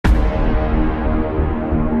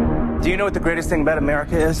Do you know what the greatest thing about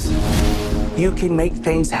America is? You can make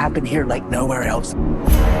things happen here like nowhere else.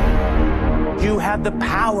 You have the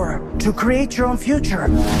power to create your own future.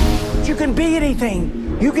 You can be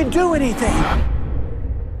anything. You can do anything.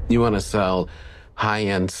 You want to sell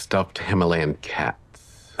high-end stuffed Himalayan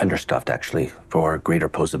cats. Understuffed, actually, for greater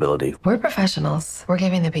posability. We're professionals. We're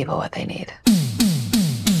giving the people what they need.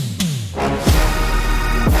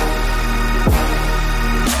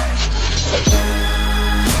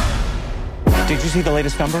 Did you see the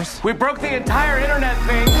latest numbers? We broke the entire internet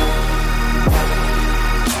thing.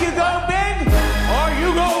 You go big or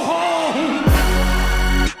you go home.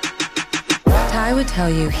 Ty would tell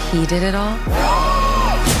you he did it all.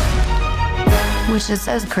 Which is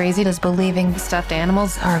as crazy as believing stuffed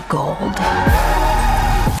animals are gold.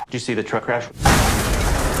 Did you see the truck crash?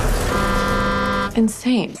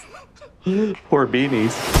 Insane. Poor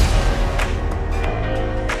beanies.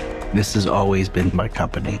 This has always been my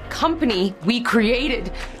company. Company we created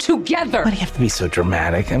together. Why do you have to be so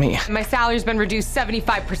dramatic? I mean, My salary's been reduced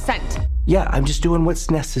 75%. Yeah, I'm just doing what's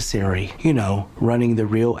necessary. You know, running the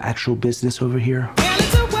real, actual business over here.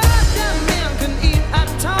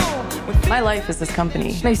 My life is this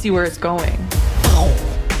company, and I see where it's going.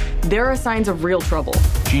 There are signs of real trouble.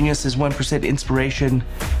 Genius is 1% inspiration,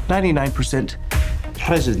 99%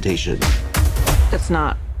 presentation. That's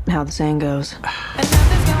not how the saying goes.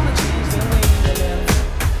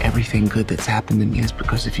 everything good that's happened to me is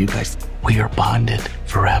because of you guys. We are bonded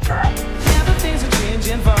forever.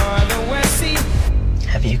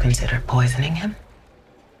 Have you considered poisoning him?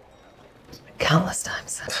 Countless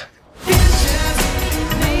times.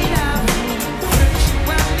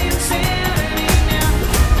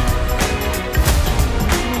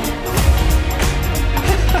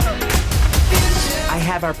 I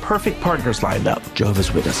have our perfect partners lined up.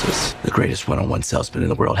 Jehovah's Witnesses, the greatest one-on-one salesman in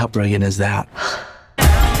the world. How brilliant is that?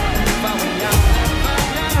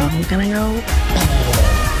 I'm gonna go.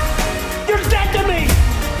 You're dead to me!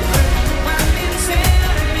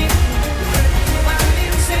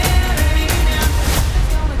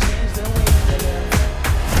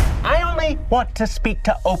 I only want to speak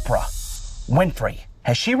to Oprah Winfrey.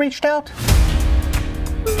 Has she reached out?